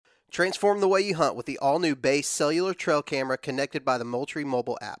Transform the way you hunt with the all-new base cellular trail camera connected by the Moultrie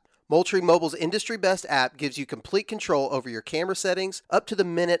mobile app. Moultrie Mobile's industry-best app gives you complete control over your camera settings,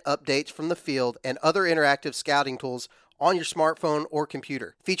 up-to-the-minute updates from the field, and other interactive scouting tools on your smartphone or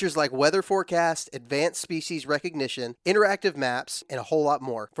computer. Features like weather forecast, advanced species recognition, interactive maps, and a whole lot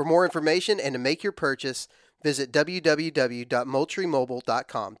more. For more information and to make your purchase, visit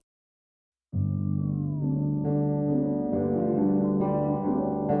www.moultriemobile.com.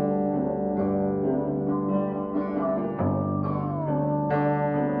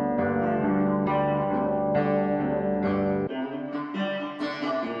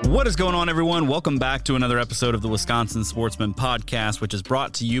 What is going on, everyone? Welcome back to another episode of the Wisconsin Sportsman Podcast, which is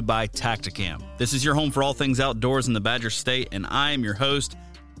brought to you by Tactacam. This is your home for all things outdoors in the Badger State, and I am your host,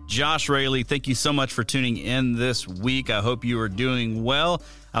 Josh Raley. Thank you so much for tuning in this week. I hope you are doing well.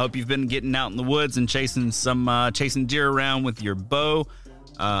 I hope you've been getting out in the woods and chasing deer around with your bow.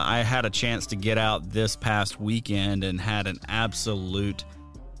 I had a chance to get out this past weekend and had an absolute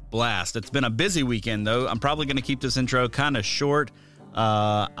blast. It's been a busy weekend, though. I'm probably going to keep this intro kind of short.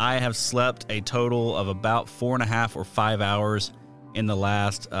 I have slept a total of about 4.5 or 5 hours in the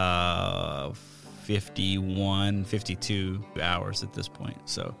last 52 hours at this point.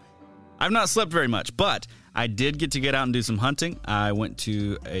 So I've not slept very much, but I did get out and do some hunting. I went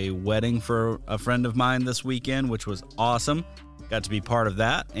to a wedding for a friend of mine this weekend, which was awesome. Got to be part of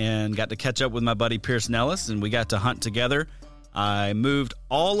that and got to catch up with my buddy Pierce Nellis, and we got to hunt together. I moved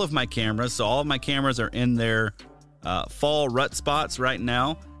all of my cameras, so all of my cameras are in their fall rut spots right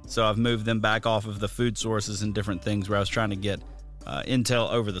now, so I've moved them back off of the food sources and different things where I was trying to get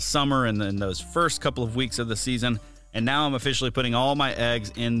intel over the summer and then those first couple of weeks of the season, and now I'm officially putting all my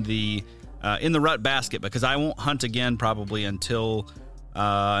eggs in the rut basket, because I won't hunt again probably until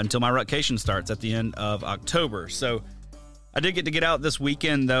my rutcation starts at the end of October. So I did get out this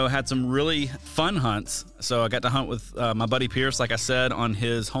weekend, though. Had some really fun hunts. So I got to hunt with my buddy Pierce, like I said, on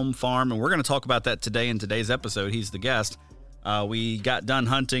his home farm. And we're going to talk about that today in today's episode. He's the guest. We got done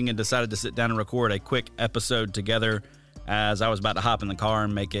hunting and decided to sit down and record a quick episode together as I was about to hop in the car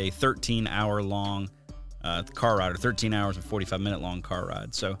and make a 13-hour long car ride, or 13 hours and 45-minute long car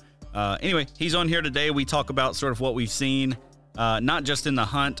ride. So anyway, he's on here today. We talk about sort of what we've seen, not just in the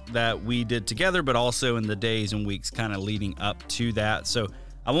hunt that we did together, but also in the days and weeks kind of leading up to that. So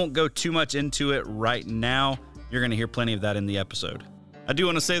I won't go too much into it right now. You're going to hear plenty of that in the episode. I do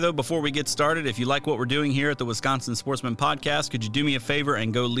want to say, though, before we get started, if you like what we're doing here at the Wisconsin Sportsman Podcast, could you do me a favor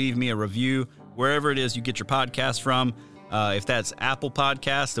and go leave me a review wherever it is you get your podcast from? If that's Apple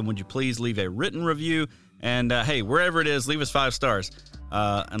Podcasts, then would you please leave a written review? And hey, wherever it is, leave us 5 stars.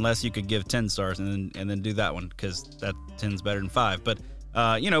 Unless you could give 10 stars and then do that one, because that 10's better than 5. But,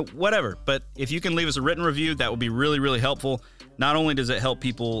 whatever. But if you can leave us a written review, that would be really, really helpful. Not only does it help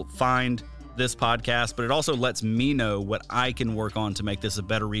people find this podcast, but it also lets me know what I can work on to make this a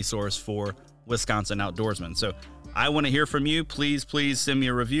better resource for Wisconsin outdoorsmen. So I want to hear from you. Please send me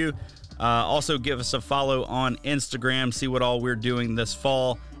a review. Also give us a follow on Instagram. See what all we're doing this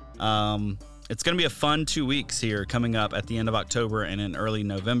fall. It's going to be a fun 2 weeks here coming up at the end of October and in early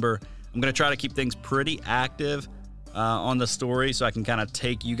November. I'm going to try to keep things pretty active on the story so I can kind of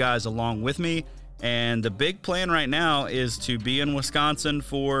take you guys along with me. And the big plan right now is to be in Wisconsin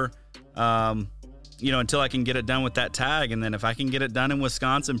for, until I can get it done with that tag. And then if I can get it done in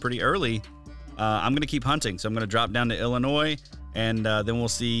Wisconsin pretty early, I'm going to keep hunting. So I'm going to drop down to Illinois, and then we'll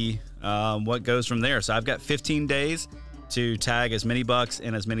see what goes from there. So I've got 15 days to tag as many bucks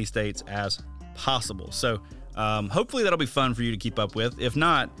in as many states as possible. So hopefully that'll be fun for you to keep up with. If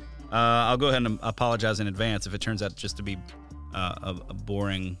not, I'll go ahead and apologize in advance if it turns out just to be a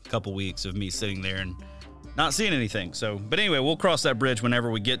boring couple weeks of me sitting there and not seeing anything. So, but anyway, we'll cross that bridge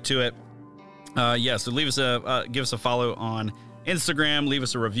whenever we get to it. So give us a follow on Instagram, leave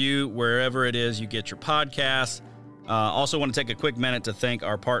us a review wherever it is you get your podcasts. Also want to take a quick minute to thank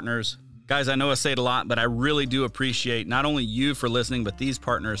our partners. Guys, I know I say it a lot, but I really do appreciate not only you for listening, but these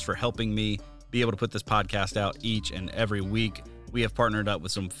partners for helping me be able to put this podcast out each and every week. We have partnered up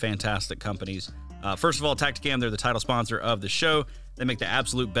with some fantastic companies. First of all, Tactacam, they're the title sponsor of the show. They make the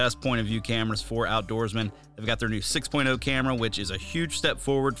absolute best point-of-view cameras for outdoorsmen. They've got their new 6.0 camera, which is a huge step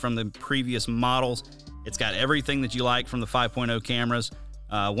forward from the previous models. It's got everything that you like from the 5.0 cameras.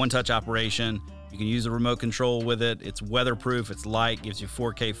 One-touch operation. You can use a remote control with it. It's weatherproof. It's light. Gives you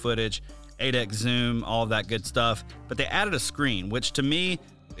 4K footage, 8x zoom, all of that good stuff. But they added a screen, which to me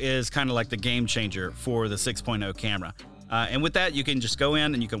is kind of like the game changer for the 6.0 camera. And with that, you can just go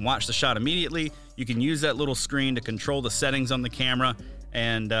in and you can watch the shot immediately. You can use that little screen to control the settings on the camera.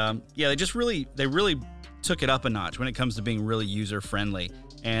 And they really took it up a notch when it comes to being really user-friendly.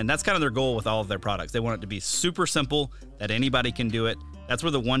 And that's kind of their goal with all of their products. They want it to be super simple, that anybody can do it. That's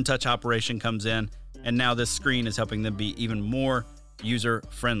where the one-touch operation comes in. And now this screen is helping them be even more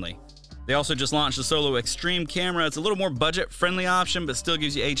user-friendly. They also just launched the Solo Extreme camera. It's a little more budget-friendly option, but still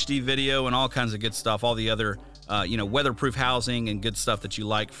gives you HD video and all kinds of good stuff. All the other, weatherproof housing and good stuff that you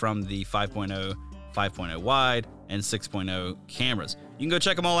like from the 5.0, 5.0 wide, and 6.0 cameras. You can go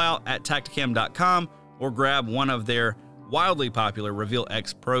check them all out at Tactacam.com or grab one of their wildly popular Reveal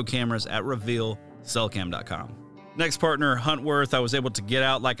X Pro cameras at RevealCellCam.com. Next partner, Huntworth. I was able to get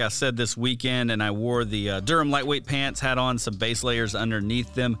out, like I said, this weekend, and I wore the Durham lightweight pants, had on some base layers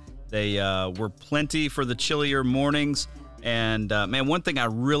underneath them. They were plenty for the chillier mornings. And man, one thing I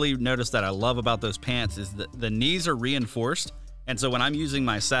really noticed that I love about those pants is that the knees are reinforced. And so when I'm using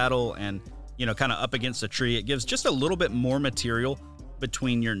my saddle and, kind of up against a tree, it gives just a little bit more material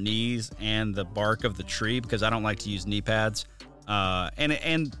between your knees and the bark of the tree, because I don't like to use knee pads.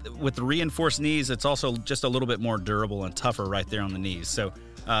 And with the reinforced knees, it's also just a little bit more durable and tougher right there on the knees. So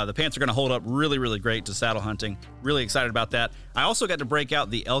the pants are going to hold up really, really great to saddle hunting. Really excited about that. I also got to break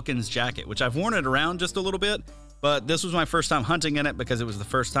out the Elkins jacket, which I've worn it around just a little bit, but this was my first time hunting in it because it was the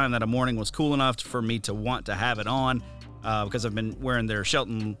first time that a morning was cool enough for me to want to have it on, because I've been wearing their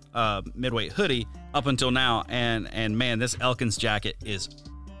Shelton midweight hoodie up until now. And man, this Elkins jacket is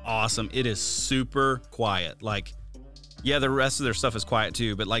awesome. It is super quiet. Like, yeah, the rest of their stuff is quiet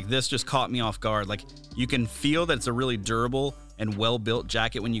too, but like this just caught me off guard. Like, you can feel that it's a really durable and well-built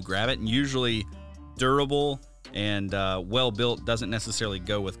jacket when you grab it. And usually durable and well-built doesn't necessarily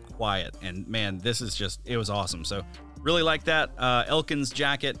go with quiet. And man, this is just, it was awesome. So really like that Elkins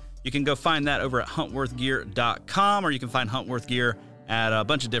jacket. You can go find that over at huntworthgear.com, or you can find Huntworth gear at a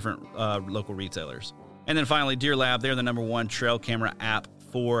bunch of different local retailers. And then finally, Deer Lab. They're the #1 trail camera app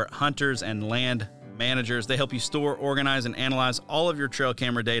for hunters and land managers. They help you store, organize, and analyze all of your trail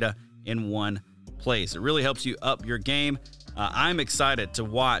camera data in one place. It really helps you up your game. I'm excited to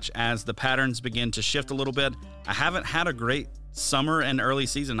watch as the patterns begin to shift a little bit. I haven't had a great summer and early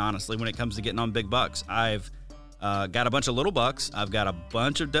season, honestly, when it comes to getting on big bucks. I've got a bunch of little bucks. I've got a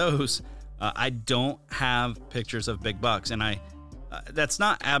bunch of does. I don't have pictures of big bucks, and that's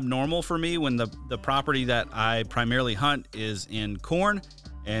not abnormal for me when the property that I primarily hunt is in corn,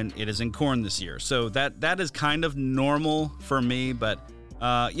 and it is in corn this year. So that is kind of normal for me, but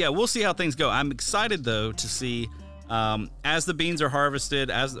yeah, we'll see how things go. I'm excited though to see as the beans are harvested,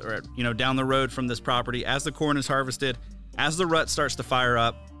 down the road from this property, as the corn is harvested, as the rut starts to fire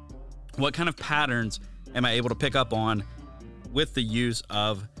up, what kind of patterns am I able to pick up on with the use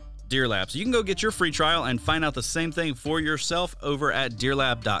of Deer Lab? So you can go get your free trial and find out the same thing for yourself over at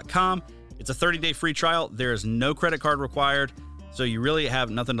deerlab.com. It's a 30-day free trial. There is no credit card required, so you really have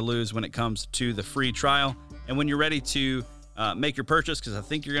nothing to lose when it comes to the free trial. And when you're ready to make your purchase, because I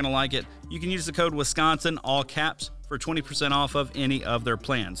think you're going to like it, you can use the code Wisconsin, all caps, for 20% off of any of their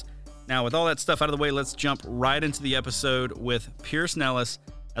plans. Now, with all that stuff out of the way, let's jump right into the episode with Pierce Nellis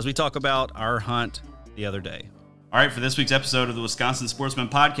as we talk about our hunt the other day. All right, for this week's episode of the Wisconsin Sportsman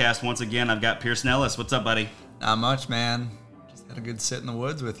Podcast, once again, I've got Pierce Nellis. What's up, buddy? Not much, man. Just had a good sit in the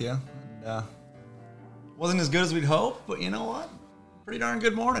woods with you. And, wasn't as good as we'd hoped, but you know what? Pretty darn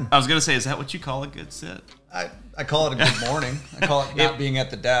good morning. I was going to say, is that what you call a good sit? I call it a good morning. I call it not being at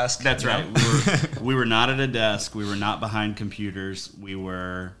the desk. That's right. We were not at a desk. We were not behind computers. We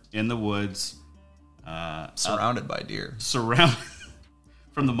were in the woods. Surrounded by deer.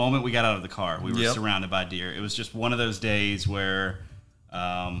 From the moment we got out of the car, we were surrounded by deer. It was just one of those days where,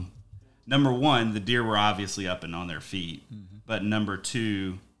 number one, the deer were obviously up and on their feet. Mm-hmm. But number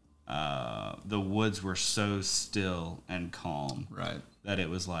two, the woods were so still and calm, right, that it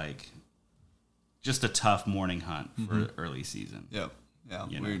was like just a tough morning hunt for early season. Yep. Yeah.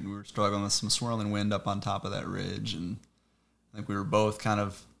 We were struggling with some swirling wind up on top of that ridge, and I think we were both kind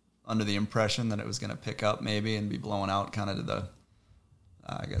of under the impression that it was going to pick up maybe and be blowing out kind of to the,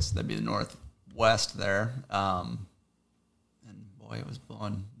 I guess that'd be the northwest there. And boy, it was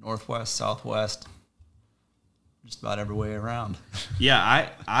blowing northwest, southwest, just about every way around. Yeah,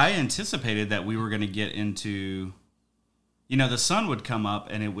 I anticipated that we were going to get into, the sun would come up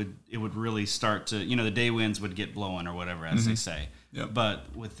and it would really start to, the day winds would get blowing or whatever, as they say. Yep.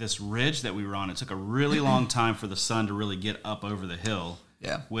 But with this ridge that we were on, it took a really long time for the sun to really get up over the hill.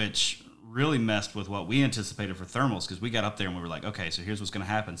 Yeah. Which really messed with what we anticipated for thermals, because we got up there and we were like, okay, so here's what's going to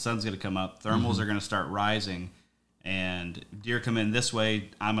happen. Sun's going to come up. Thermals are going to start rising, and deer come in this way.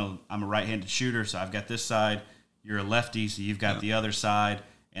 I'm a right-handed shooter, so I've got this side. You're a lefty, so you've got the other side,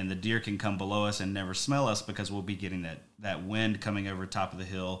 and the deer can come below us and never smell us because we'll be getting that wind coming over top of the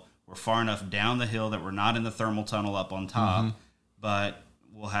hill. We're far enough down the hill that we're not in the thermal tunnel up on top, but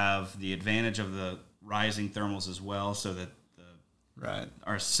we'll have the advantage of the rising thermals as well, so that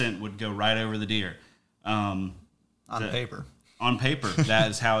our scent would go right over the deer. On paper. On paper, that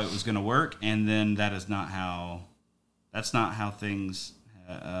is how it was going to work, and then that's not how things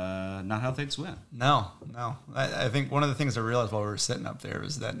went. No. I think one of the things I realized while we were sitting up there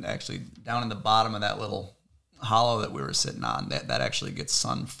is that actually down in the bottom of that little hollow that we were sitting on, that actually gets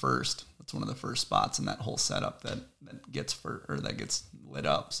sun first. That's one of the first spots in that whole setup that gets lit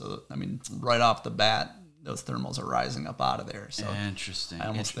up. So I mean, right off the bat, those thermals are rising up out of there. So interesting. I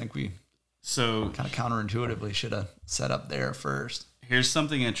almost think we kind of counterintuitively should have set up there first. Here's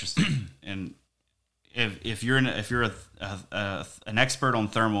something interesting, and if you're an expert on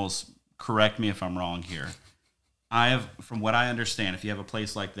thermals, correct me if I'm wrong here. From what I understand, if you have a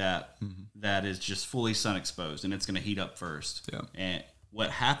place like that that is just fully sun exposed and it's going to heat up first, and what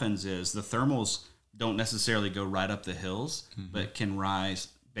happens is the thermals don't necessarily go right up the hills, but can rise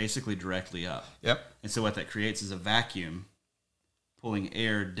basically directly up. Yep. And so what that creates is a vacuum pulling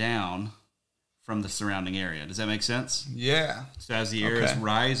air down from the surrounding area. Does that make sense? Yeah. So as the air is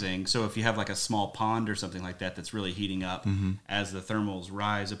rising, so if you have like a small pond or something like that that's really heating up, as the thermals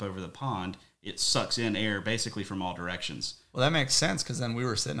rise up over the pond, it sucks in air basically from all directions. Well, that makes sense, because then we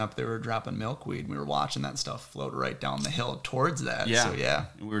were sitting up there, we were dropping milkweed, and we were watching that stuff float right down the hill towards that. Yeah. So, yeah.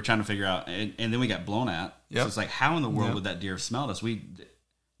 And we were trying to figure out, and then we got blown at. Yep. So it's like, how in the world would that deer have smelled us?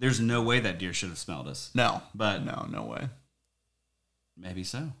 There's no way that deer should have smelled us. No. But no way. Maybe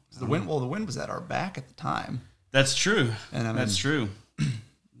so. The wind was at our back at the time. That's true. And I mean, that's true.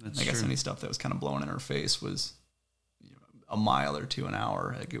 I guess any stuff that was kind of blowing in our face was a mile or two an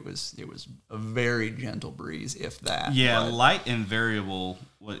hour. Like it was a very gentle breeze, if that. Yeah, light and variable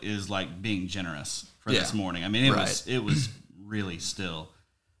is like being generous for this morning. I mean, it was really still.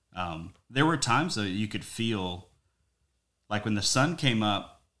 There were times that you could feel, like when the sun came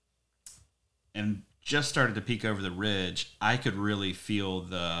up and just started to peek over the ridge, I could really feel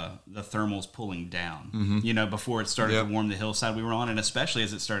the thermals pulling down, before it started to warm the hillside we were on, and especially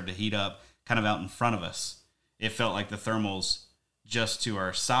as it started to heat up kind of out in front of us. It felt like the thermals just to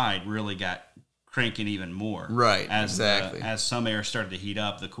our side really got cranking even more. Right, as as some air started to heat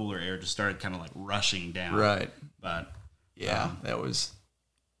up, the cooler air just started kind of like rushing down. Right. But yeah, that was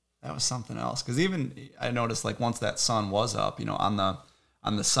something else. Because even I noticed, like, once that sun was up,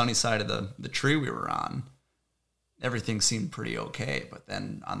 on the sunny side of the tree we were on, everything seemed pretty okay. But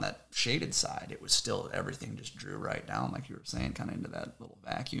then on that shaded side, it was still, everything just drew right down, like you were saying, kind of into that little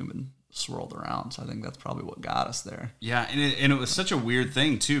vacuum and swirled around. So I think that's probably what got us there. Yeah, and it was such a weird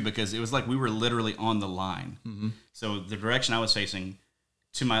thing too, because it was like we were literally on the line. So the direction I was facing,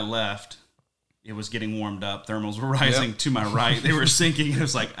 to my left, it was getting warmed up. Thermals were rising. To my right, they were sinking. It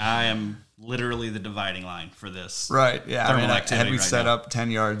was like, I am literally the dividing line for this. Right. Yeah. Thermal activity had we right set now. up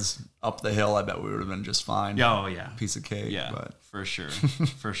 10 yards up the hill, I bet we would have been just fine. Oh yeah, Piece of cake. Yeah, but for sure,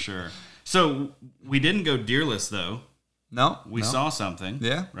 for sure. So we didn't go deerless though. No, we saw something.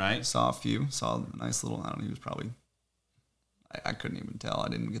 Yeah, right. Saw a few. Saw a nice little. I don't know. He was probably. I couldn't even tell. I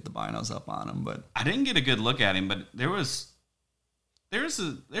didn't get the binos up on him, but I didn't get a good look at him. But there was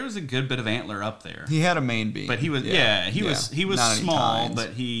a good bit of antler up there. He had a main beam, but he was he was Not small, but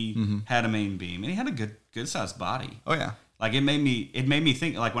he had a main beam, and he had a good sized body. Oh yeah. Like it made me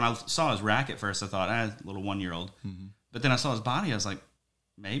think, like when I saw his rack at first, I thought I had a little 1-year-old, but then I saw his body, I was like,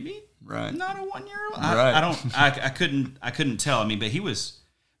 maybe not a 1-year-old. I couldn't tell. I mean, but he was.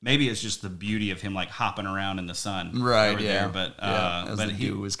 Maybe it's just the beauty of him like hopping around in the sun, right? Over there. But as but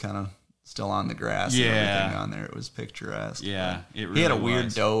he was kind of still on the grass. And everything on there, it was picturesque. Yeah, it really he had a was.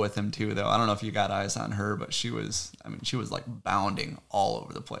 weird doe with him too, though. I don't know if you got eyes on her, but she was like bounding all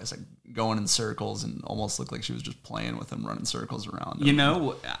over the place, like going in circles, and almost looked like she was just playing with him, running circles around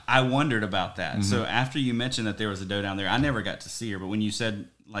him. I wondered about that. So after you mentioned that there was a doe down there, I never got to see her, but when you said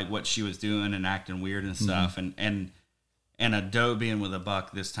like what she was doing and acting weird and stuff, and a doe being with a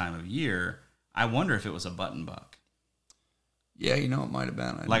buck this time of year, I wonder if it was a button buck. Yeah, it might have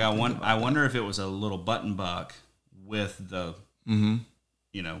been. I wonder if it was a little button buck with the, the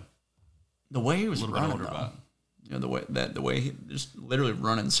way he was little running, bit older buck. the way he just literally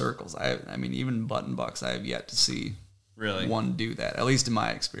running circles. I mean, even button bucks, I have yet to see really one do that. At least in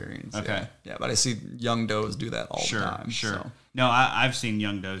my experience. Okay. Yeah, but I see young does do that all the time. Sure. So. No, I've seen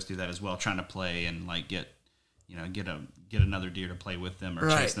young does do that as well, trying to play and like get another deer to play with them or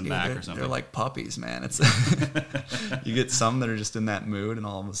chase them back or something. They're like puppies, man. It's you get some that are just in that mood, and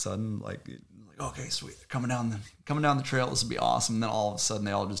all of a sudden, like okay, sweet, they're coming down the trail. This would be awesome. And then all of a sudden,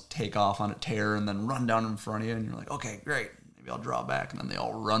 they all just take off on a tear and then run down in front of you, and you're like, okay, great. Maybe I'll draw back, and then they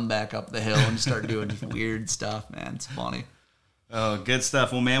all run back up the hill and start doing weird stuff. Man, it's funny. Oh, good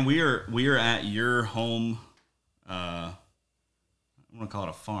stuff. Well, man, we are at your home. I'm gonna call it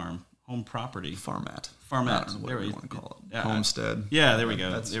a farm, home property, Farmat. Whatever you want to call it. Homestead. Yeah, there we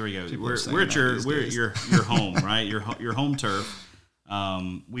go. There we go. We're at your home, right? Your home turf.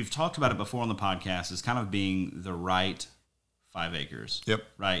 We've talked about it before on the podcast as kind of being the right 5 acres. Yep.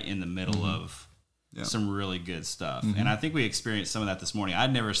 Right in the middle of some really good stuff. And I think we experienced some of that this morning.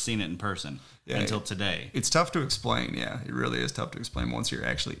 I'd never seen it in person until today. It's tough to explain. Yeah, it really is tough to explain once you're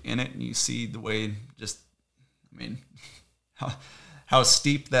actually in it and you see the way how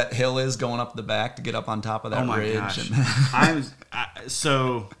steep that hill is going up the back to get up on top of that ridge. Gosh.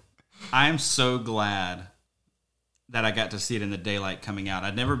 I'm so glad that I got to see it in the daylight coming out.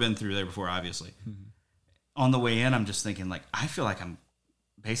 I'd never been through there before, obviously. Mm-hmm. On the way in, I'm just thinking, like, I feel like I'm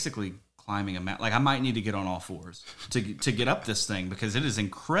basically climbing a mountain. Like, I might need to get on all fours to get up this thing because it is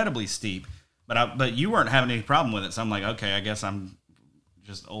incredibly steep. But you weren't having any problem with it, so I'm like, okay, I guess I'm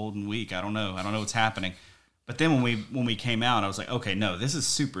just old and weak. I don't know what's happening. But then when we came out, I was like, okay, no, this is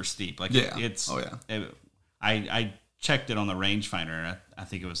super steep. Like, I checked it on the rangefinder, and I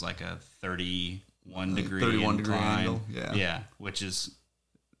think it was like a 31 degree degree angle. Yeah, which is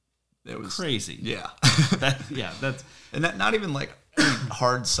crazy. Yeah, that's and that not even like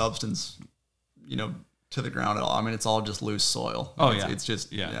hard substance, to the ground at all. I mean, it's all just loose soil. It's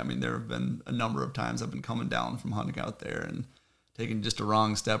just I mean, there have been a number of times I've been coming down from hunting out there and taking just a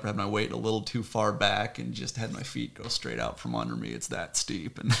wrong step or had my weight a little too far back and just had my feet go straight out from under me. It's that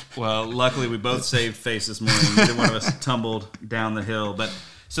steep. And well, luckily we both saved face this morning. Neither one of us tumbled down the hill. But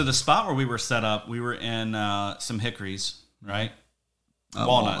so the spot where we were set up, we were in some hickories, right?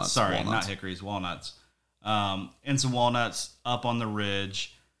 Walnuts. Not hickories, walnuts. And some walnuts up on the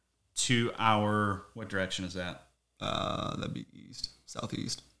ridge to our, what direction is that? That'd be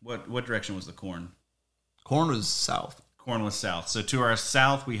southeast. What direction was the corn? Corn was south. Corn was south. So to our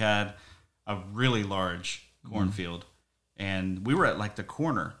south, we had a really large cornfield, and we were at like the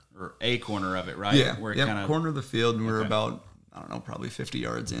corner or a corner of it, right? Yeah, where corner of the field, and we were about, I don't know, probably 50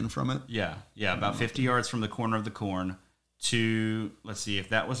 yards in from it. Yeah, about 50 yards from the corner of the corn to, let's see, if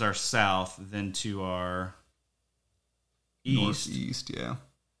that was our south, then to our east. Northeast, yeah.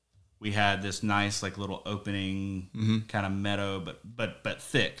 We had this nice, like, little opening kind of meadow, but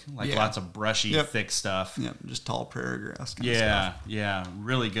thick, like lots of brushy, thick stuff. Yeah, just tall prairie grass kind of stuff. Yeah,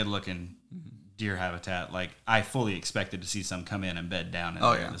 really good looking deer habitat. Like, I fully expected to see some come in and bed down in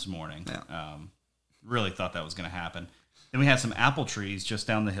there this morning. Yeah. Really thought that was going to happen. Then we had some apple trees just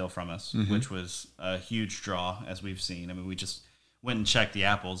down the hill from us, which was a huge draw, as we've seen. I mean, we just went and checked the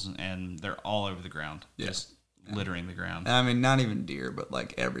apples, and they're all over the ground. Yeah. Just littering the ground. I mean, not even deer, but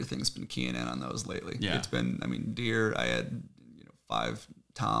like everything's been keying in on those lately. Yeah. It's been, I mean, deer, I had 5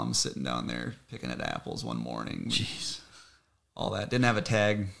 toms sitting down there picking at apples one morning. Jeez. All that. Didn't have a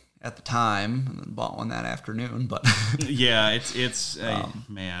tag at the time, and then bought one that afternoon, but yeah, it's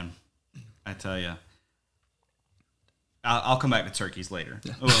man, I tell you. I'll come back to turkeys later.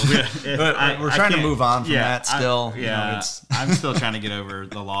 Yeah. Well, we're trying to move on from that still. I'm still trying to get over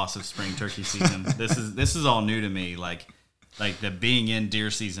the loss of spring turkey season. This is all new to me. Like the being in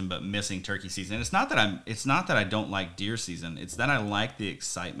deer season but missing turkey season. It's not that I don't like deer season. It's that I like the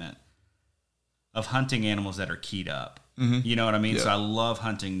excitement of hunting animals that are keyed up. Mm-hmm. You know what I mean? Yeah. So I love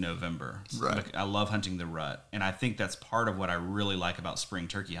hunting November. Right. I love hunting the rut, and I think that's part of what I really like about spring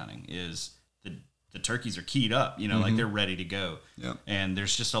turkey hunting is the turkeys are keyed up, like they're ready to go. Yep. And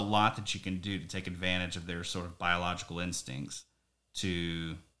there's just a lot that you can do to take advantage of their sort of biological instincts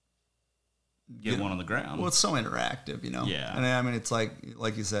to get one on the ground. Well, it's so interactive, Yeah. And I mean, it's like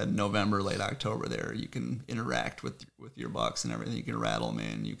you said, November, late October there, you can interact with your bucks and everything. You can rattle them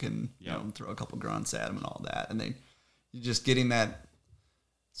in, you can throw a couple grunts at them and all that. And you're just getting that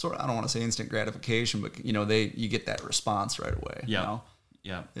sort of, I don't want to say instant gratification, but you get that response right away. Yeah.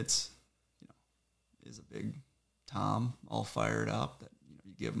 Yeah. It's, is a big tom all fired up that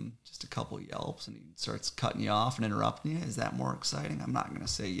you give him just a couple yelps and he starts cutting you off and interrupting you. Is that more exciting? I'm not going to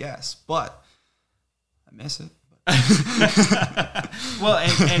say yes, but I miss it. Well,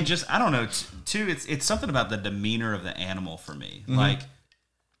 and just, I don't know, too, it's something about the demeanor of the animal for me. Mm-hmm. Like,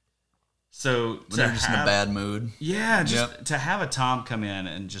 so when they're just in a bad mood. Yeah, just to have a tom come in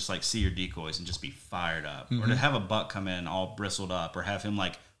and just like see your decoys and just be fired up, or to have a buck come in all bristled up, or have him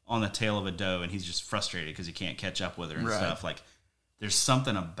like on the tail of a doe and he's just frustrated because he can't catch up with her and stuff. Like, there's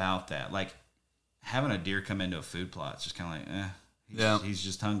something about that. Like, having a deer come into a food plot, it's just kind of like, he's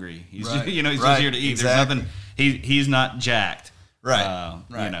just hungry. He's just, he's just here to eat. Exactly. There's nothing. He's not jacked. Right.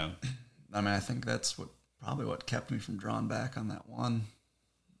 Right. I mean, I think that's probably what kept me from drawing back on that one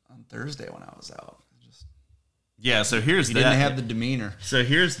on Thursday when I was out. Yeah, so here's He that. didn't have the demeanor. So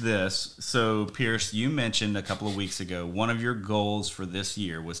here's this. So, Pierce, you mentioned a couple of weeks ago, one of your goals for this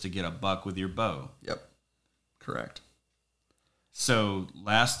year was to get a buck with your bow. Yep. Correct. So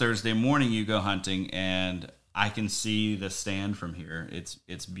last Thursday morning you go hunting, and I can see the stand from here.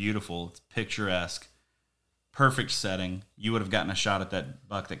 It's beautiful. It's picturesque. Perfect setting. You would have gotten a shot at that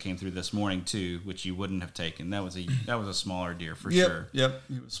buck that came through this morning too, which you wouldn't have taken. That was a smaller deer for sure. Yep.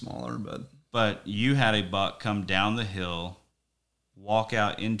 He was smaller, But you had a buck come down the hill, walk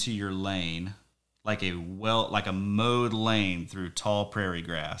out into your lane like a mowed lane through tall prairie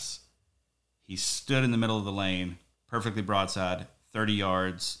grass. He stood in the middle of the lane, perfectly broadside, 30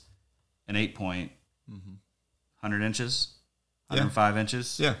 yards, an 8-point, 100 inches, 105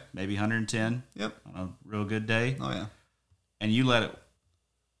 inches, maybe 110 Yep. on a real good day. Oh, yeah. And you let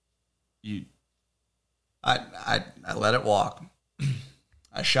it... I let it walk.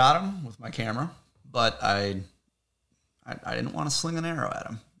 I shot him with my camera, but I didn't want to sling an arrow at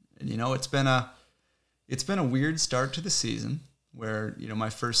him. And, it's been a weird start to the season where, my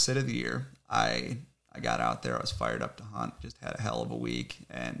first sit of the year, I got out there, I was fired up to hunt, just had a hell of a week,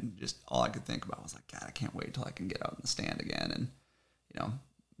 and just all I could think about was like, God, I can't wait till I can get out in the stand again and,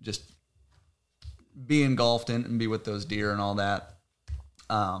 just be engulfed in and be with those deer and all that.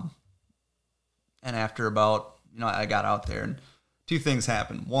 And after about, I got out there and two things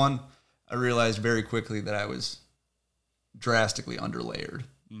happened. One, I realized very quickly that I was drastically underlayered.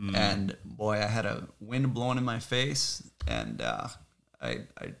 And boy, I had a wind blowing in my face, and I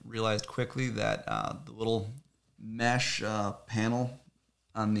realized quickly that the little mesh panel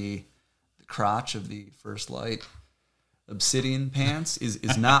on the crotch of the First Light Obsidian pants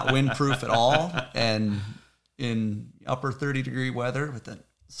is not windproof at all. And in upper 30-degree weather with that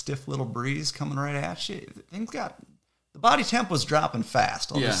stiff little breeze coming right at you, the body temp was dropping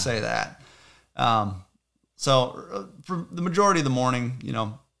fast. I'll just say that. So for the majority of the morning,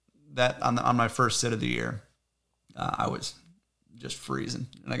 that on my first sit of the year, I was just freezing.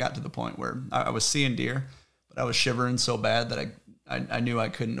 And I got to the point where I was seeing deer, but I was shivering so bad that I knew I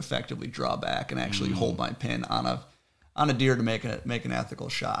couldn't effectively draw back and actually hold my pin on a deer to make an ethical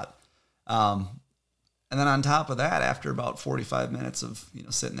shot. And then on top of that, after about 45 minutes of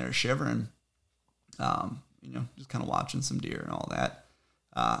sitting there shivering, just kind of watching some deer and all that,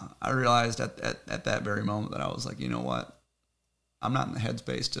 I realized at that very moment that I was like, you know what? I'm not in the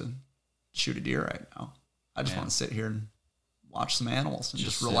headspace to shoot a deer right now. I just want to sit here and watch some animals and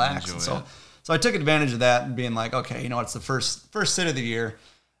just relax. And so I took advantage of that and being like, okay, it's the first sit of the year.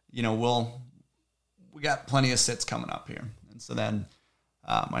 We got plenty of sits coming up here. And so then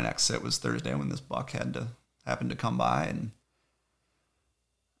my next sit was Thursday when this buck happened to come by, and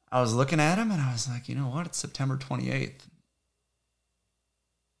I was looking at him and I was like, you know what? It's September 28th.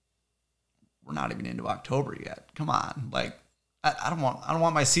 We're not even into October yet. Come on. Like, I don't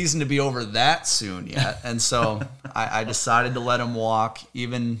want my season to be over that soon yet. And so I decided to let him walk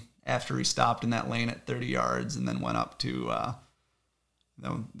even after he stopped in that lane at 30 yards and then went up to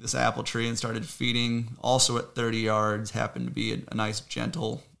this apple tree and started feeding also at 30 yards. Happened to be a nice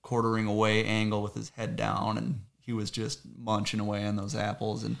gentle quartering away angle with his head down, and he was just munching away on those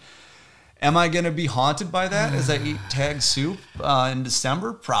apples. And am I going to be haunted by that as I eat tag soup in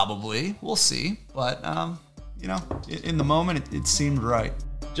December? Probably. We'll see. But, in the moment, it seemed right.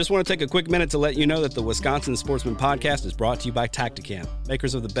 Just want to take a quick minute to let you know that the Wisconsin Sportsman Podcast is brought to you by Tactacam,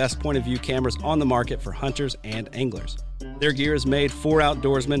 makers of the best point-of-view cameras on the market for hunters and anglers. Their gear is made for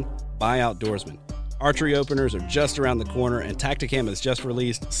outdoorsmen by outdoorsmen. Archery openers are just around the corner, and Tactacam has just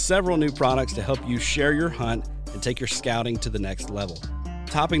released several new products to help you share your hunt and take your scouting to the next level.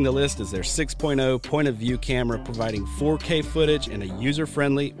 Topping the list is their 6.0 point-of-view camera, providing 4K footage in a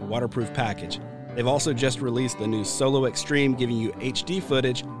user-friendly, waterproof package. They've also just released the new Solo Extreme, giving you HD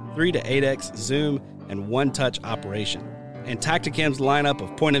footage, 3 to 8x zoom, and one-touch operation. And Tactacam's lineup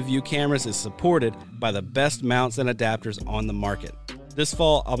of point-of-view cameras is supported by the best mounts and adapters on the market. This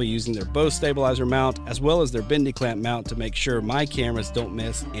fall, I'll be using their bow stabilizer mount as well as their bendy clamp mount to make sure my cameras don't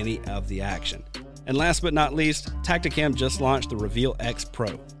miss any of the action. And last but not least, Tactacam just launched the Reveal X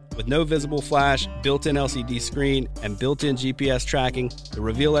Pro. With no visible flash, built-in LCD screen, and built-in GPS tracking, the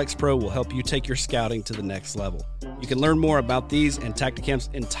Reveal X Pro will help you take your scouting to the next level. You can learn more about these and Tactacam's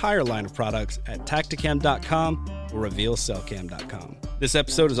entire line of products at Tactacam.com or RevealCellCam.com. This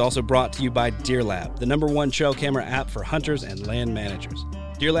episode is also brought to you by DeerLab, the #1 trail camera app for hunters and land managers.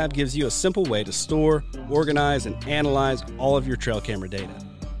 DeerLab gives you a simple way to store, organize, and analyze all of your trail camera data.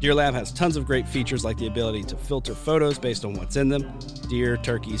 DeerLab has tons of great features like the ability to filter photos based on what's in them, deer,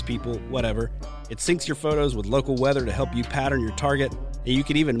 turkeys, people, whatever. It syncs your photos with local weather to help you pattern your target, And you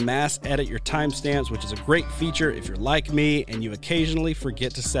can even mass edit your timestamps, which is a great feature if you're like me and you occasionally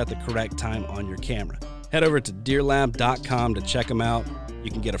forget to set the correct time on your camera. Head over to deerlab.com to check them out.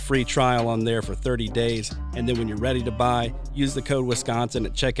 You can get a free trial on there for 30 days. And then when you're ready to buy, use the code Wisconsin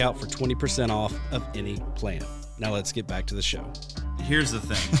at checkout for 20% off of any plan. Now let's get back to the show. Here's the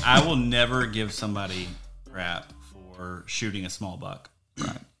thing. I will never give somebody crap for shooting a small buck.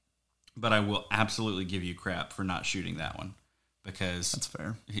 Right. But I will absolutely give you crap for not shooting that one. Because That's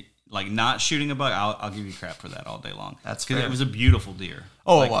fair. Not shooting a buck, I'll give you crap for that all day long. That's because fair. it was a beautiful deer.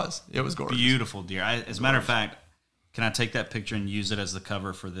 Oh, it was gorgeous. Beautiful deer. As a matter of fact, can I take that picture and use it as the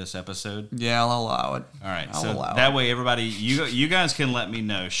cover for this episode? Yeah, I'll allow it. All right, I'll so allow that it. way everybody, you guys can let me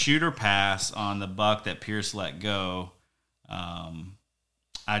know, shoot or pass on the buck that Pierce let go.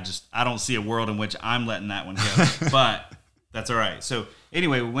 I don't see a world in which I'm letting that one go, but that's all right. So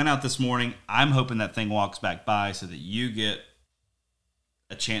anyway, we went out this morning. I'm hoping that thing walks back by so that you get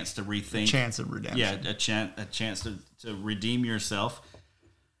a chance to rethink. A chance of redemption. Yeah, a chance to redeem yourself.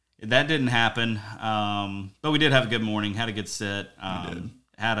 That didn't happen, but we did have a good morning. Had a good sit. We did.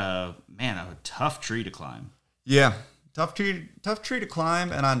 Had a tough tree to climb. Yeah, tough tree to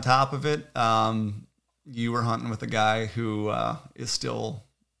climb, and on top of it, you were hunting with a guy who is still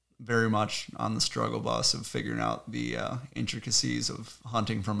very much on the struggle bus of figuring out the intricacies of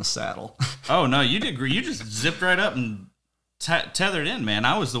hunting from a saddle. Oh no, you did great. You just zipped right up and tethered in, man.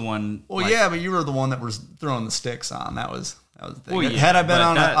 I was the one. Well, yeah, but you were the one that was throwing the sticks on. That was the thing. Well, yeah, Had I been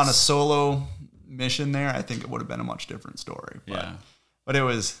but on a solo mission there, I think it would have been a much different story. But it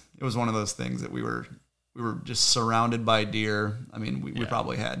was one of those things that we were just surrounded by deer. I mean, we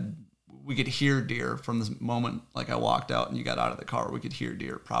probably we could hear deer from this moment. Like I walked out and you got out of the car, we could hear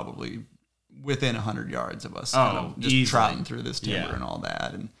deer probably within 100 yards of us. Kind of just easily. trotting through this timber and all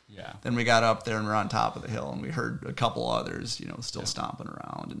that. And then we got up there and we're on top of the hill and we heard a couple others, still stomping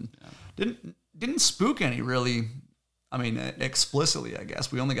around and didn't spook any really. I mean, explicitly, I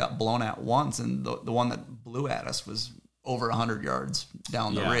guess. We only got blown at once, and the one that blew at us was over 100 yards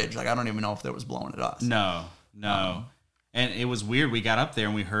down the ridge. Like, I don't even know if that was blowing at us. No. And it was weird. We got up there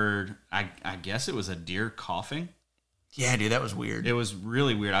and we heard, I guess it was a deer coughing. Yeah, dude, that was weird. It was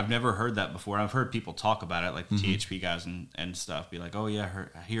really weird. I've never heard that before. I've heard people talk about it, like the THP guys and stuff, be like, oh, yeah,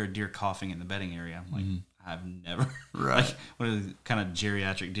 I hear a deer coughing in the bedding area. I'm like, I've never. Right. Like, what kind of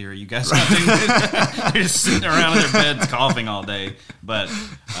geriatric deer are you guys hunting? They're just sitting around in their beds coughing all day. But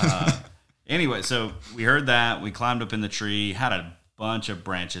anyway, so we heard that. We climbed up in the tree, had a bunch of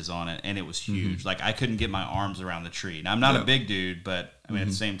branches on it, and it was huge. Like, I couldn't get my arms around the tree. Now, I'm not a big dude, but, I mean, at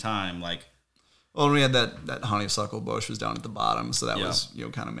the same time, like. Well, and we had that honeysuckle bush was down at the bottom, so that was,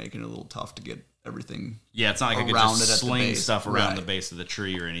 kind of making it a little tough to get everything. Yeah, it's not like I could around just it at the sling base. stuff around Right. the base of the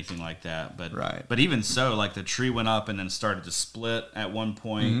tree or anything like that. But Right. but even so, like the tree went up and then started to split at one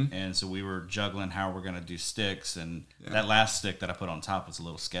point, and so we were juggling how we're going to do sticks, and that last stick that I put on top was a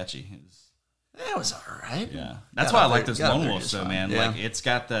little sketchy. It was all right. Yeah, that's Got why I up like there- this got up Lone there Wolf just so, fine. man. Yeah. Like it's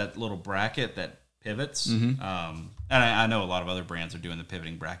got that little bracket that pivots. And I know a lot of other brands are doing the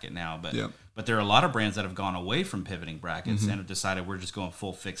pivoting bracket now, but there are a lot of brands that have gone away from pivoting brackets and have decided we're just going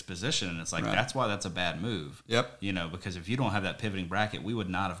full fixed position, and it's like that's why that's a bad move. Yep. Because if you don't have that pivoting bracket, we would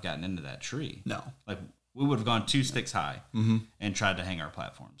not have gotten into that tree. No. Like we would have gone 2 sticks high and tried to hang our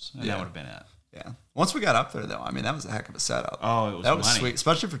platforms, and that would have been it. Yeah. Once we got up there, though, I mean, that was a heck of a setup. Oh, it was that was money. sweet,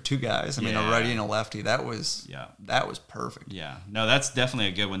 especially for two guys. I mean, a Yeah. righty and a lefty. That was perfect. Yeah, no, that's definitely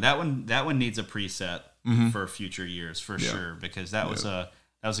a good one. That one needs a preset for future years for sure, because that was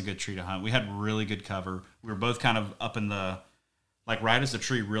a good tree to hunt. We had really good cover. We were both kind of up in the, like right as the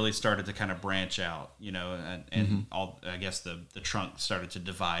tree really started to kind of branch out, and all, I guess the trunk started to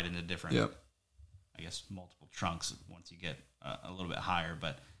divide into different, I guess multiple trunks once you get a little bit higher.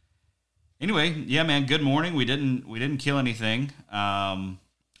 But anyway, yeah, man, good morning. We didn't kill anything.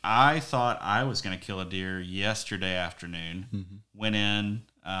 I thought I was going to kill a deer yesterday afternoon. Went in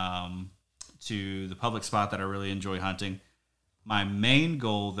to the public spot that I really enjoy hunting. My main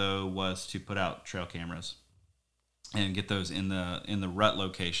goal, though, was to put out trail cameras and get those in the rut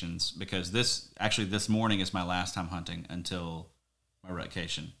locations, because this morning is my last time hunting until my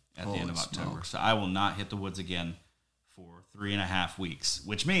rutcation at the end of October. Smokes. So I will not hit the woods again for 3.5 weeks,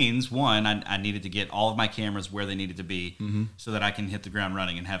 which means, one, I needed to get all of my cameras where they needed to be so that I can hit the ground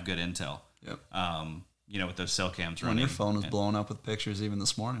running and have good intel. Yep. With those cell cams When running. your phone was blowing up with pictures even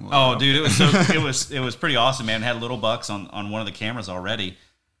this morning. Oh, dude, it was it was pretty awesome, man. It had little bucks on one of the cameras already.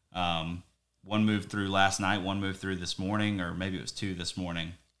 One moved through last night, one moved through this morning, or maybe it was 2 this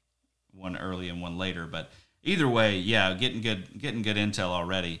morning. One early and one later, but either way, yeah, getting good intel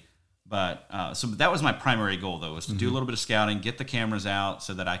already. But so that was my primary goal, though, was to do a little bit of scouting, get the cameras out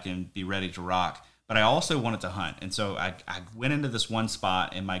so that I can be ready to rock. But I also wanted to hunt. And so I went into this one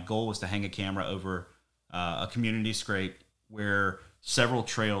spot, and my goal was to hang a camera over a community scrape where several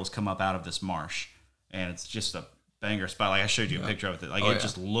trails come up out of this marsh. And it's just a banger spot. Like I showed you a picture of it. Like it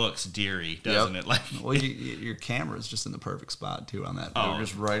just looks deery, doesn't it? Like, well, your camera is just in the perfect spot, too, on that. They're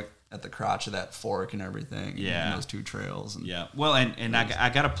just right at the crotch of that fork and everything. Yeah. And those two trails. And well, and I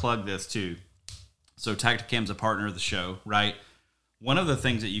got to plug this, too. So Tactacam's a partner of the show, right? One of the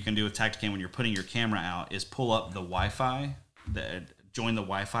things that you can do with Tactacam when you're putting your camera out is pull up the Wi-Fi, join the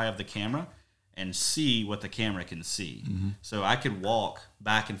Wi-Fi of the camera, and see what the camera can see. So I could walk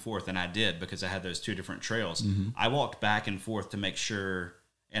back and forth, and I did because I had those two different trails. I walked back and forth to make sure,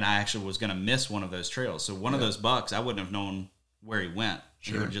 and I actually was going to miss one of those trails. So one of those bucks, I wouldn't have known where he went.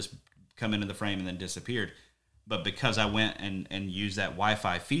 He would just come into the frame and then disappeared. But because I went and used that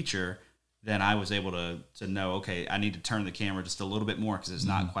Wi-Fi feature, then I was able to know, okay, I need to turn the camera just a little bit more because it's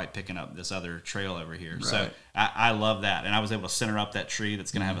not quite picking up this other trail over here. Right. So I love that. And I was able to center up that tree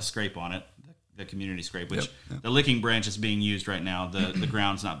that's going to have a scrape on it, the community scrape, which the licking branch is being used right now. The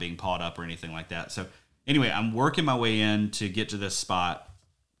ground's not being pawed up or anything like that. So anyway, I'm working my way in to get to this spot,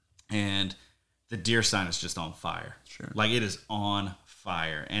 and the deer sign is just on fire. Sure. Like it is on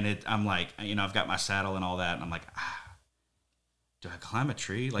fire. And I'm like, I've got my saddle and all that, and I'm like, do I climb a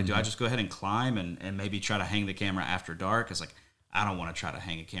tree? Like, do I just go ahead and climb and maybe try to hang the camera after dark? It's like, I don't want to try to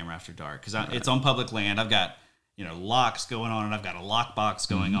hang a camera after dark because it's on public land. I've got, locks going on it. I've got a lock box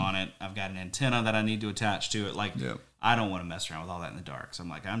going on it. I've got an antenna that I need to attach to it. Like, I don't want to mess around with all that in the dark. So I'm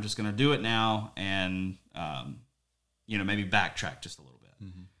like, I'm just going to do it now and, maybe backtrack just a little bit.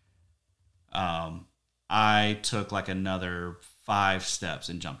 I took like another 5 steps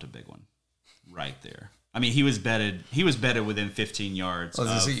and jumped a big one right there. I mean, he was bedded within 15 yards. I was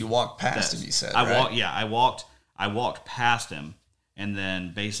going to say, you walked past him, you said, I walked past him, and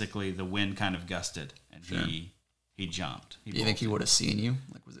then basically the wind kind of gusted, and he jumped. Do you think he would have seen you?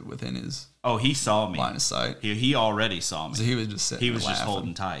 Like, was it within his he saw me. line of sight? He already saw me. So he was just sitting He was just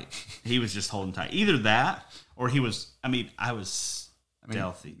holding tight. He was just holding tight. Either that, or he was, I was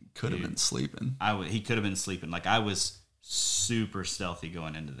stealthy. Could have been sleeping. He could have been sleeping. Like, I was super stealthy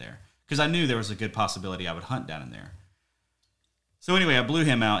going into there. Because I knew there was a good possibility I would hunt down in there. So anyway, I blew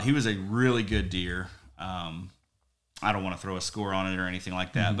him out. He was a really good deer. I don't want to throw a score on it or anything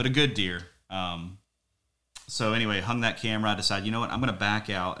like that, but a good deer. So anyway, hung that camera. I decided, you know what, I'm going to back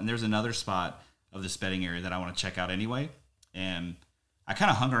out. And there's another spot of this bedding area that I want to check out anyway. And I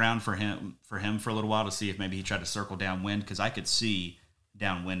kind of hung around for him for a little while to see if maybe he tried to circle downwind, because I could see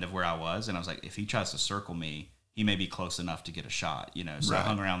downwind of where I was. And I was like, if he tries to circle me, he may be close enough to get a shot, So I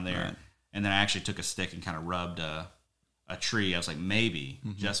hung around there, and then I actually took a stick and kind of rubbed a tree. I was like, maybe,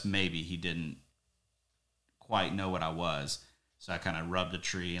 just maybe, he didn't quite know what I was. So I kind of rubbed a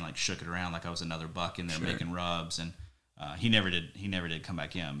tree and like shook it around like I was another buck in there making rubs, and he never did come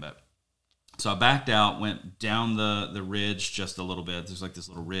back in. But so I backed out, went down the ridge just a little bit. There's like this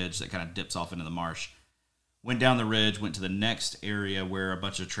little ridge that kind of dips off into the marsh. Went down the ridge, went to the next area where a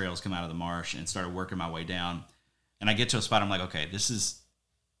bunch of trails come out of the marsh, and started working my way down. And I get to a spot, I'm like, okay,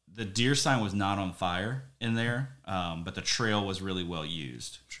 the deer sign was not on fire in there, but the trail was really well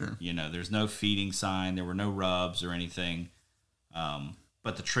used. Sure. There's no feeding sign. There were no rubs or anything.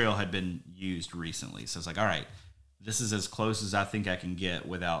 But the trail had been used recently. So it's like, all right, this is as close as I think I can get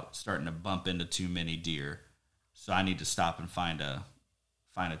without starting to bump into too many deer. So I need to stop and find a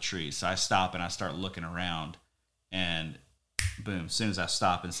tree. So I stop and I start looking around, and boom, as soon as I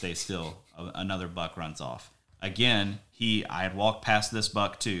stop and stay still, another buck runs off. Again, I had walked past this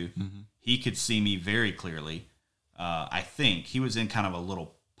buck too. He could see me very clearly. I think he was in kind of a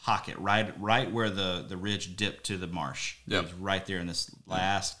little pocket right where the ridge dipped to the marsh. Yep. He was right there in this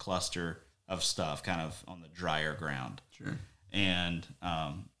last cluster of stuff, kind of on the drier ground. Sure. And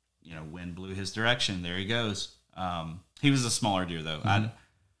wind blew his direction. There he goes. He was a smaller deer though.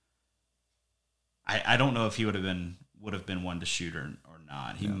 I don't know if he would have been one to shoot or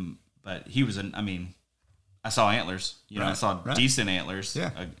not. But he was I saw antlers. I saw decent antlers. Yeah.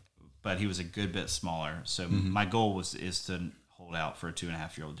 But he was a good bit smaller. So my goal is to hold out for a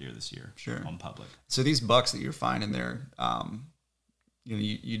 2.5-year-old deer this year. Sure. On public. So these bucks that you're finding there,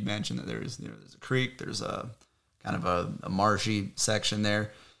 you'd mentioned that there's a creek, there's a kind of a marshy section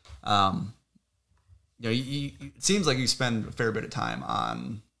there. It seems like you spend a fair bit of time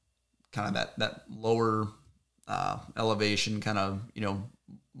on kind of that lower elevation, kind of,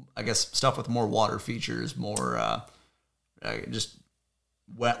 I guess stuff with more water features, more just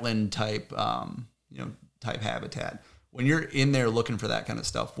wetland type, type habitat. when you're in there looking for that kind of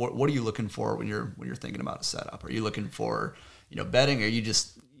stuff, what are you looking for when you're thinking about a setup? Are you looking for, bedding? Are you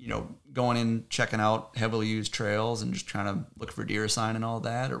just, going in, checking out heavily used trails and just trying to look for deer sign and all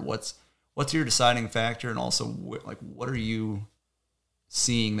that? Or what's your deciding factor? And also, what are you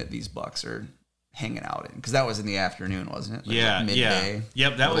seeing that these bucks are hanging out in? Because that was in the afternoon, wasn't it? Midday.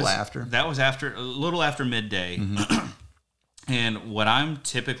 Yep, that was after a little after midday. Mm-hmm. And what I'm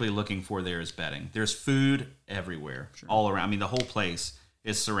typically looking for there is bedding. There's food everywhere, all around. I mean, the whole place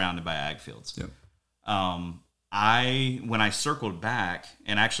is surrounded by ag fields. Yep. When I circled back,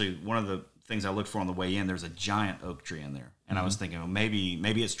 and actually one of the things I looked for on the way in, there's a giant oak tree in there, and I was thinking, well,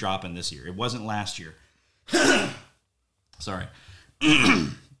 maybe it's dropping this year. It wasn't last year. Sorry.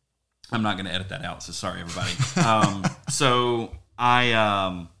 I'm not going to edit that out, so sorry, everybody. So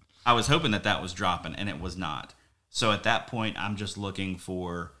I was hoping that was dropping, and it was not. So at that point, I'm just looking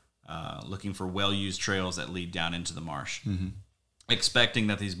for well-used trails that lead down into the marsh, expecting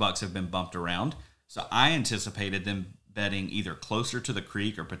that these bucks have been bumped around. So I anticipated them bedding either closer to the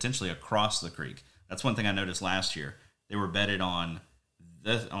creek or potentially across the creek. That's one thing I noticed last year. They were bedded on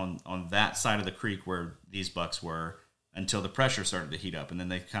that side of the creek where these bucks were until the pressure started to heat up, and then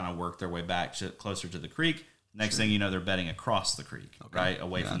they kind of worked their way back closer to the creek. Next thing you know, they're bedding across the creek, right,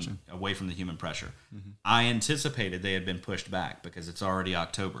 away from the human pressure. Mm-hmm. I anticipated they had been pushed back because it's already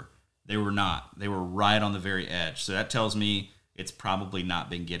October. They were not. They were right on the very edge. So that tells me it's probably not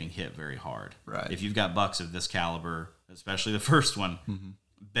been getting hit very hard. Right. If you've got bucks of this caliber, especially the first one,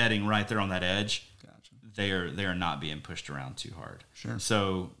 bedding right there on that edge, they are not being pushed around too hard. Sure.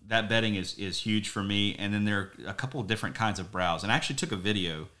 So that bedding is huge for me. And then there are a couple of different kinds of browse. And I actually took a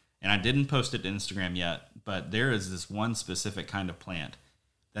video, and I didn't post it to Instagram yet, but there is this one specific kind of plant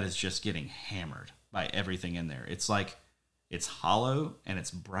that is just getting hammered by everything in there. It's like it's hollow and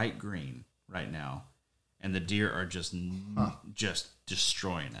it's bright green right now, and the deer are just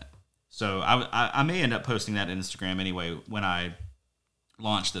destroying it. So I may end up posting that on Instagram anyway when I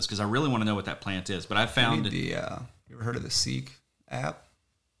launch this, because I really want to know what that plant is. But I found you ever heard of the Seek app?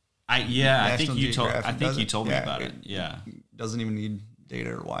 I think you told me about it. Yeah, it doesn't even need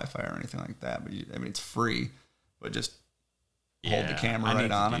data or Wi-Fi or anything like that. But it's free. But just hold the camera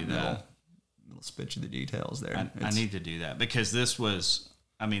right on it, and it'll spit you the details there. I need to do that, because this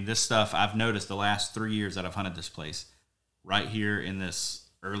stuff I've noticed the last 3 years that I've hunted this place, right here in this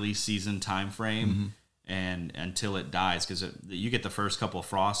early season time frame, and until it dies, because you get the first couple of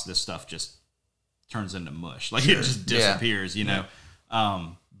frosts, this stuff just turns into mush, like it just disappears, you know.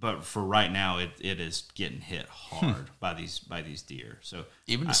 But for right now, it is getting hit hard by these deer. So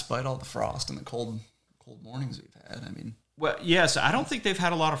even despite all the frost and the cold mornings we've had, well, yes, I don't think they've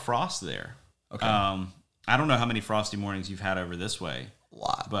had a lot of frost there. Okay. I don't know how many frosty mornings you've had over this way. A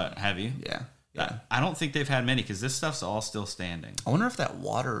lot. But have you? Yeah. I don't think they've had many, because this stuff's all still standing. I wonder if that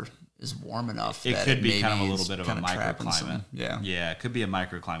water is warm enough. It could be kind of a little bit of a microclimate. Yeah, it could be a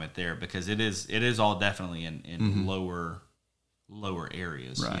microclimate there, because it is all definitely in lower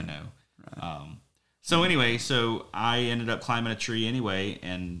areas, right. you know. Right. So anyway, I ended up climbing a tree anyway,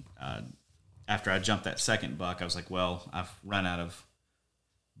 and after I jumped that second buck, I was like, well, I've run out of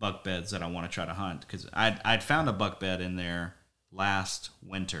buck beds that I want to try to hunt, because I'd found a buck bed in there last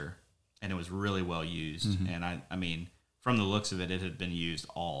winter, and it was really well used. And I mean, from the looks of it, it had been used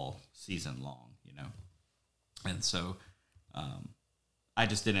all season long, you know. And so I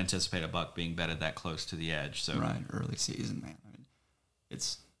just didn't anticipate a buck being bedded that close to the edge. So right, early season, man.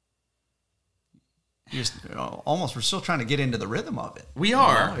 It's just almost, we're still trying to get into the rhythm of it. We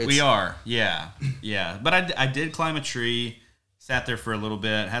are, yeah. But I did climb a tree, sat there for a little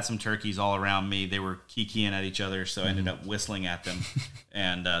bit, had some turkeys all around me. They were kikiing at each other, so I ended up whistling at them,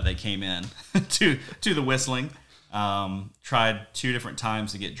 and they came in to the whistling. Tried 2 different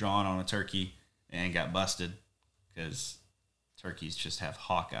times to get drawn on a turkey and got busted, because turkeys just have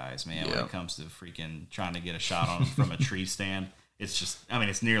hawk eyes, man. When it comes to freaking trying to get a shot on them from a tree stand, it's just,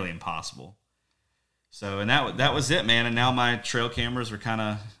 it's nearly impossible. So, and that was it, man. And now my trail cameras are kind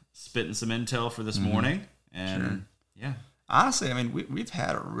of spitting some intel for this morning. And yeah, honestly, we've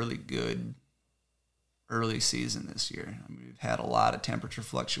had a really good early season this year. We've had a lot of temperature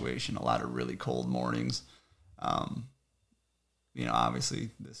fluctuation, a lot of really cold mornings.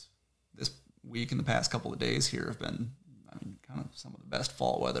 Obviously this week and the past couple of days here have been, kind of some of the best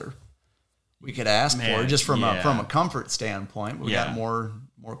fall weather we could ask for, just from a comfort standpoint. We got more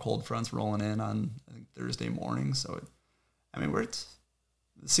cold fronts rolling in on, I think, Thursday morning. So, the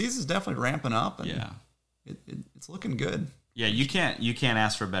season's definitely ramping up, and it's looking good. Yeah, you can't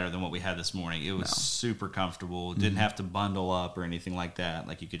ask for better than what we had this morning. It was super comfortable. Didn't have to bundle up or anything like that.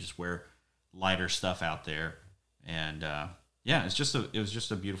 Like, you could just wear lighter stuff out there. And yeah, it was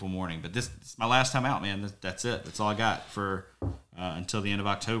just a beautiful morning. But this is my last time out, man. That's it. That's all I got for until the end of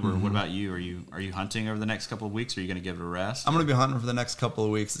October. Mm-hmm. What about you? Are you hunting over the next couple of weeks? Or are you going to give it a rest? I'm going to be hunting for the next couple of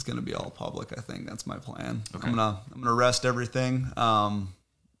weeks. It's going to be all public. I think that's my plan. Okay. I'm gonna rest everything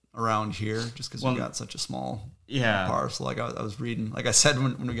around here just because we got such a small parcel. Like I was reading, like I said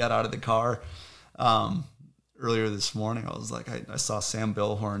when we got out of the car earlier this morning, I was like, I saw Sam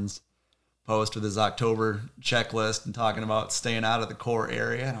Billhorn's post with his October checklist and talking about staying out of the core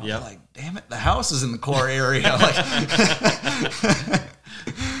area. And I was like, damn it, the house is in the core area. Like,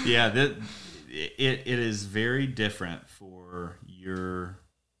 yeah, it is very different for your.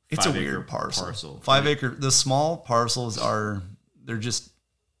 It's a weird parcel. 5 acre. The small parcels they're just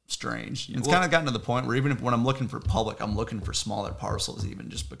strange. It's kind of gotten to the point where even when I'm looking for public, I'm looking for smaller parcels, even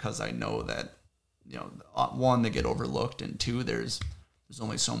just because I know that, one, they get overlooked, and two, there's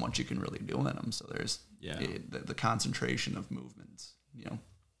only so much you can really do in them. So there's the concentration of movements, they're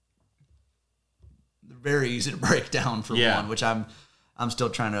very easy to break down for one, which I'm still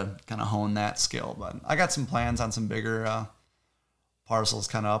trying to kind of hone that skill. But I got some plans on some bigger parcels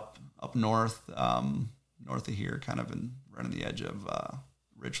kind of up north, north of here, kind of right on the edge of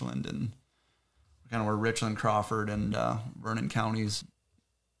Richland, and kind of where Richland, Crawford, and Vernon counties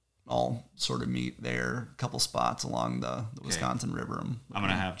all sort of meet there. A couple spots along the Wisconsin River. I'm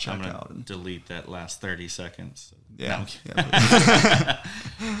gonna delete that last 30 seconds. Yeah.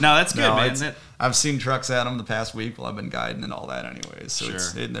 No, that's good, man. I've seen trucks at them the past week while I've been guiding and all that anyways. So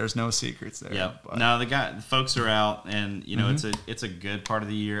there's no secrets there. Yeah. No, the folks are out, and it's a good part of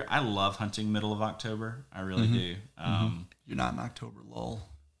the year. I love hunting middle of October. I really do. You're not an October lull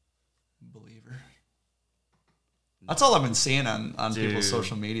believer. That's all I've been seeing on people's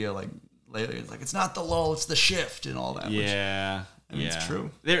social media like lately. It's like, it's not the lull, it's the shift and all that. Yeah. Which, it's true.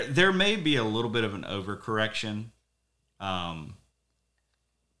 There may be a little bit of an overcorrection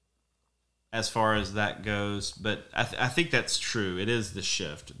as far as that goes, but I think that's true. It is the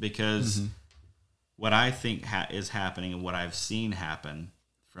shift, because what I think is happening, and what I've seen happen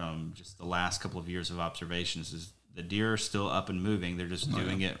from just the last couple of years of observations, is the deer are still up and moving. They're just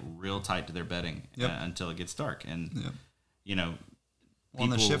doing it real tight to their bedding until it gets dark. And, on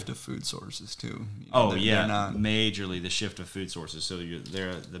the shift of food sources too. They're not majorly the shift of food sources. So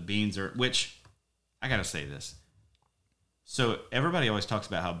the beans are, which I got to say this. So everybody always talks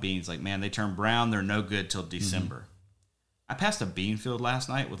about how beans, like, man, they turn brown. They're no good till December. I passed a bean field last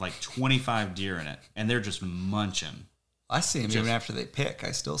night with like 25 deer in it, and they're just munching. I see them even after they pick.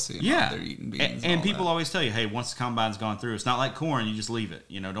 I still see them out there eating beans. And people always tell you, hey, once the combine's gone through, it's not like corn. You just leave it.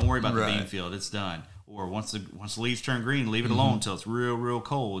 Don't worry about the bean field. It's done. Or once the leaves turn green, leave it alone until it's real, real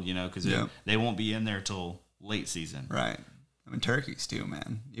cold, because they won't be in there till late season. Right. I mean, turkeys too,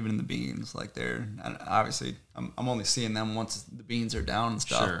 man. Even in the beans, like obviously, I'm only seeing them once the beans are down and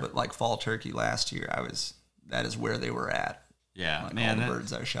stuff. Sure. But like fall turkey last year, that is where they were at. Yeah, like all the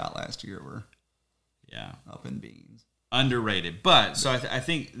birds I shot last year were up in beans. Underrated, but so I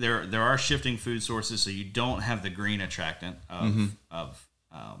think there are shifting food sources, so you don't have the green attractant of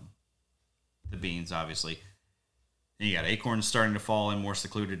the beans, obviously. Then you got acorns starting to fall in more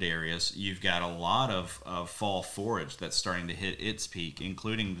secluded areas. You've got a lot of fall forage that's starting to hit its peak,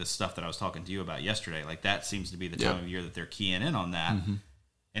 including the stuff that I was talking to you about yesterday. Like, that seems to be the time of year that they're keying in on that,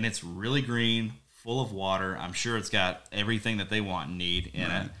 and it's really green, full of water. I'm sure it's got everything that they want and need in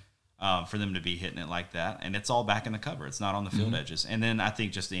it. For them to be hitting it like that, and it's all back in the cover. It's not on the field edges. And then I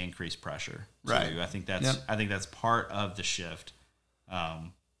think just the increased pressure, too. Right. I think that's part of the shift. I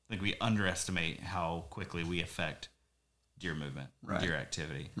think we underestimate how quickly we affect deer movement, deer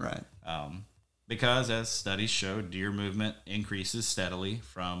activity. Right. Because as studies show, deer movement increases steadily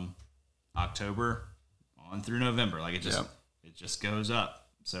from October on through November. Like, it just goes up.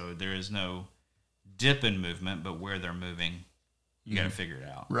 So there is no dip in movement, but where they're moving, you got to figure it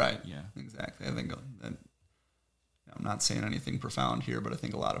out. Right. Yeah. Exactly. I think that I'm not saying anything profound here, but I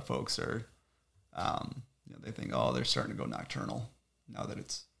think a lot of folks are, they think, they're starting to go nocturnal now that they're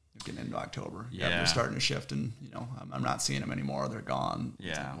getting into October. Yeah. They're starting to shift, and I'm not seeing them anymore. They're gone.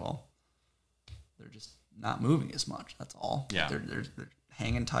 Yeah. Like, well, they're just not moving as much. That's all. Yeah. They're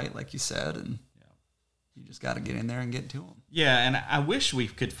hanging tight, like you said, and you just got to get in there and get to them. Yeah, and I wish we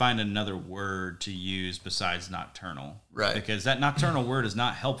could find another word to use besides nocturnal. Right. Because that nocturnal word is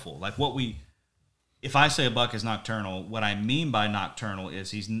not helpful. Like, if I say a buck is nocturnal, what I mean by nocturnal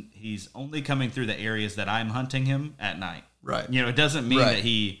is he's only coming through the areas that I'm hunting him at night. Right. It doesn't mean that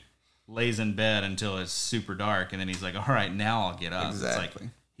he lays in bed until it's super dark and then he's like, all right, now I'll get up. Exactly. It's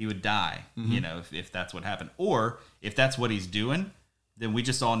like he would die, if that's what happened. Or if that's what he's doing, then we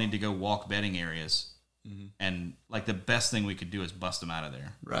just all need to go walk bedding areas And like the best thing we could do is bust them out of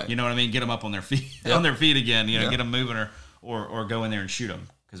there. Right. You know what I mean? Get them up on their feet, again, get them moving or go in there and shoot them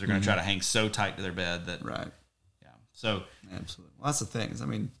because they're going to try to hang so tight to their bed that. Right. Yeah. So. Absolutely. Well, that's the thing is, I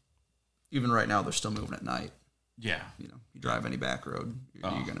mean, even right now they're still moving at night. Yeah. You drive any back road, you're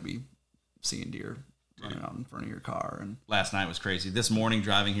going to be seeing deer running out in front of your car. And last night was crazy. This morning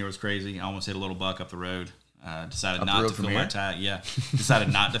driving here was crazy. I almost hit a little buck up the road. Decided not to fill my tag. Yeah.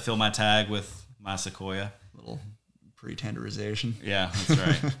 Decided not to fill my tag with my Sequoia. Little pre-tenderization. Yeah, that's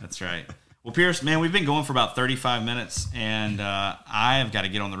right. That's right. Well, Pierce, man, we've been going for about 35 minutes, and I've got to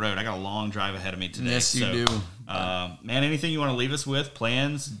get on the road. I got a long drive ahead of me today. Yes, you do. Man, anything you want to leave us with?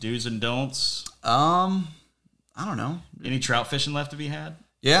 Plans, do's and don'ts? I don't know. Any trout fishing left to be had?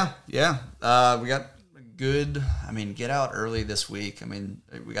 Yeah. We got a good. I mean, get out early this week. I mean,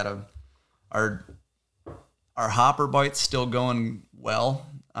 we got our hopper bite's still going well.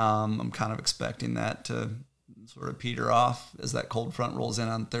 I'm kind of expecting that to sort of peter off as that cold front rolls in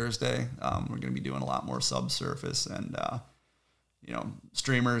on Thursday. We're going to be doing a lot more subsurface and,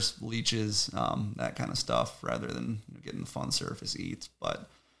 streamers, leeches, that kind of stuff rather than getting the fun surface eats. But,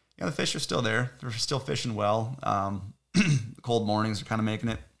 the fish are still there. They're still fishing well. The cold mornings are kind of making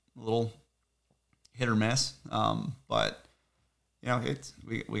it a little hit or miss. But,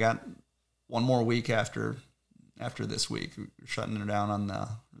 we got one more week after this week. We're shutting it down on the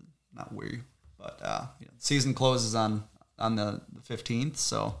season closes on the 15th,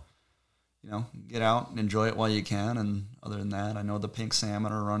 so get out and enjoy it while you can. And other than that, I know the pink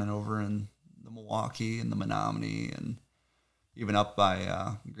salmon are running over in the Milwaukee and the Menominee and even up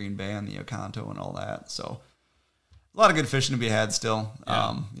by Green Bay and the Oconto and all that. So a lot of good fishing to be had still.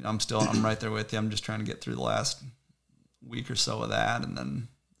 Yeah. I'm right there with you. I'm just trying to get through the last week or so of that, and then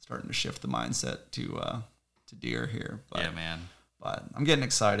starting to shift the mindset to deer here. But, yeah, man. But I'm getting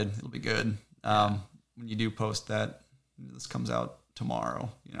excited. It'll be good. When you do post that, this comes out tomorrow.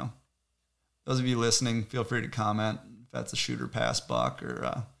 Those of you listening, feel free to comment if that's a shooter pass buck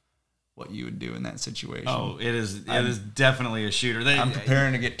or what you would do in that situation. Oh, it is definitely a shooter. I'm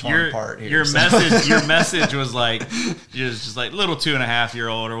preparing to get torn apart here. Your message was like just like little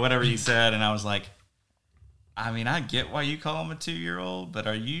 2.5-year-old or whatever you said, and I was like, I mean, I get why you call him a 2-year-old, but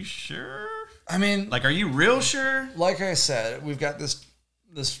are you sure? I mean, like, are you real sure? Like I said, we've got this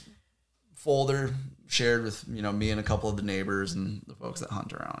folder shared with me and a couple of the neighbors and the folks that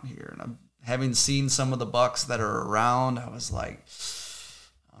hunt around here. And having seen some of the bucks that are around, I was like,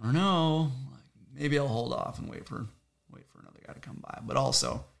 I don't know, maybe I'll hold off and wait for another guy to come by. But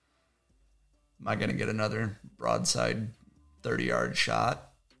also, am I going to get another broadside 30-yard shot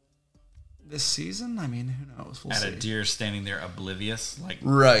this season? I mean, who knows? We'll see. A deer standing there oblivious, like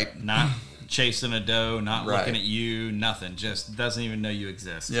right, not chasing a doe, not looking at you, nothing, just doesn't even know you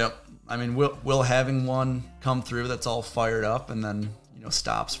exist. Yep. I mean, will having one come through that's all fired up and then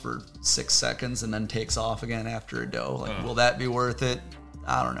stops for 6 seconds and then takes off again after a doe, like will that be worth it?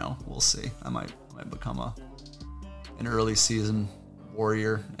 I don't know. We'll see. I might become an early season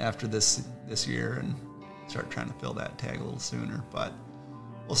warrior after this year and start trying to fill that tag a little sooner, but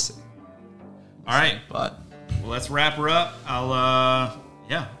we'll see. All right. But well, let's wrap her up.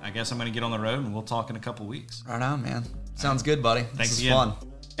 I guess I'm going to get on the road and we'll talk in a couple weeks. Right on, man. Sounds good, buddy. Thanks this is again. Fun.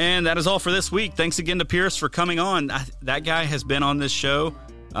 And that is all for this week. Thanks again to Pierce for coming on. That guy has been on this show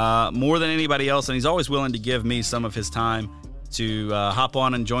more than anybody else, and he's always willing to give me some of his time to hop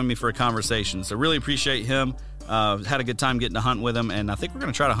on and join me for a conversation. So really appreciate him. Had a good time getting to hunt with him, and I think we're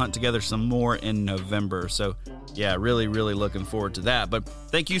going to try to hunt together some more in November. So, yeah, really, really looking forward to that. But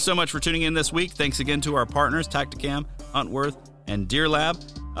thank you so much for tuning in this week. Thanks again to our partners, Tactacam, Huntworth, and Deer Lab.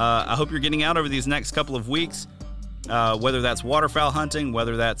 I hope you're getting out over these next couple of weeks, whether that's waterfowl hunting,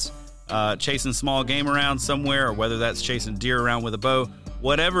 whether that's chasing small game around somewhere, or whether that's chasing deer around with a bow.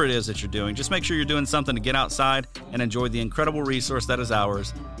 Whatever it is that you're doing, just make sure you're doing something to get outside and enjoy the incredible resource that is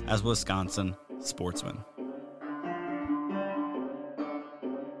ours as Wisconsin sportsmen.